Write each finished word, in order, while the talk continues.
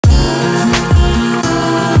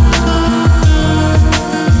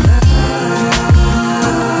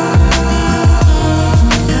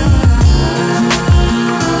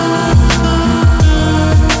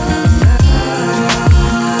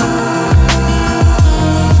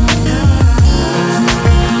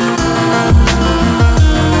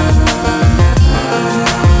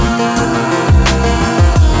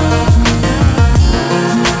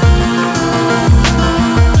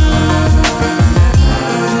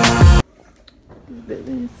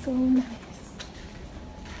building is so nice.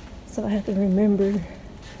 So I have to remember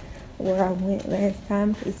where I went last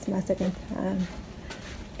time. It's my second time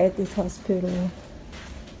at this hospital.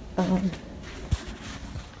 I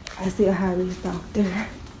see a high-risk doctor,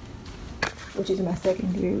 which is my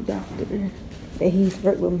secondary doctor, that he's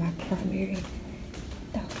worked with my primary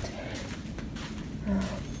doctor.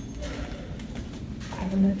 I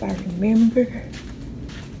don't know if I remember. I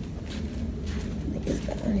think it's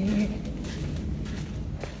down here.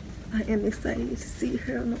 I am excited to see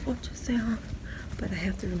her on the ultrasound, but I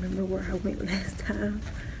have to remember where I went last time.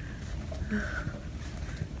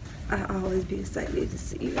 I always be excited to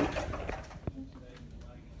see her.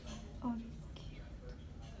 Oh, that's cute.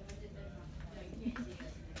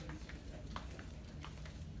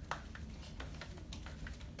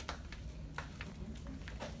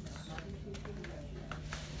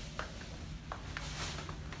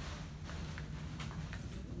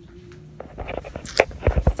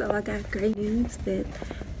 So I got great news that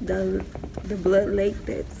the blood lake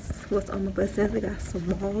that's what's on the placenta got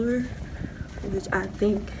smaller, which I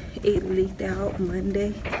think it leaked out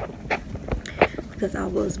Monday because I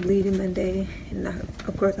was bleeding Monday, and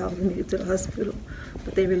of course I was admitted to the hospital,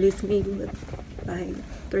 but they released me like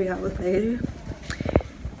 3 hours later,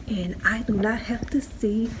 and I do not have to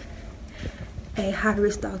see a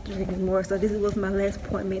high-risk doctor anymore. So this was my last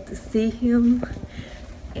appointment to see him,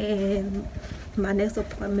 and my next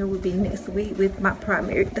appointment will be next week with my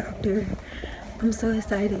primary doctor. I'm so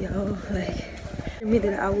excited, y'all. Like,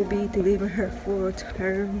 that I will be delivering her full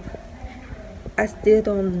term. I still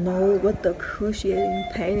don't know what the excruciating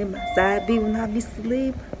pain in my side be when I be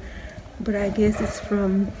asleep, but I guess it's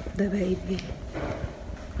from the baby.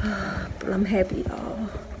 But I'm happy, y'all.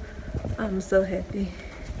 I'm so happy.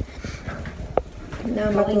 Now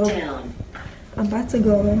I'm about to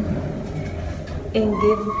go and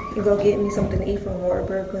go get me something to eat from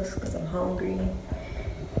Whataburger because I'm hungry,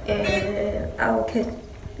 and I'll catch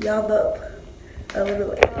y'all up a little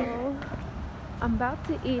later. I'm about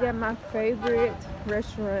to eat at my favorite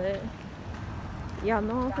restaurant. Y'all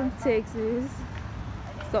know I'm from Texas,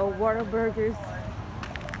 so Whataburgers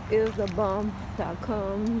is the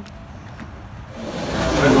bomb.com.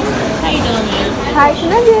 How you doing, man? Hi,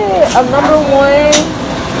 can I get a number 1,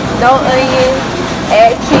 no onion,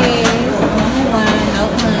 add cheese? No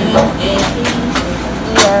onion, add cheese.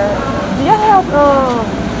 Yeah. Do y'all have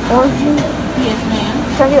orange juice? Yes, ma'am.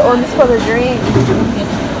 Can I get orange juice for the drink? Yes, ma'am.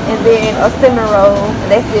 And then a cinnamon roll.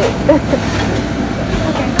 And that's it.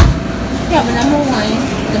 Okay. Yeah, but number 1,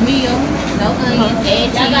 the meal, no onions, add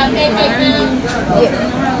cheese, cinnamon roll.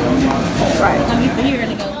 Right. Come here for here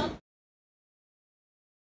to go.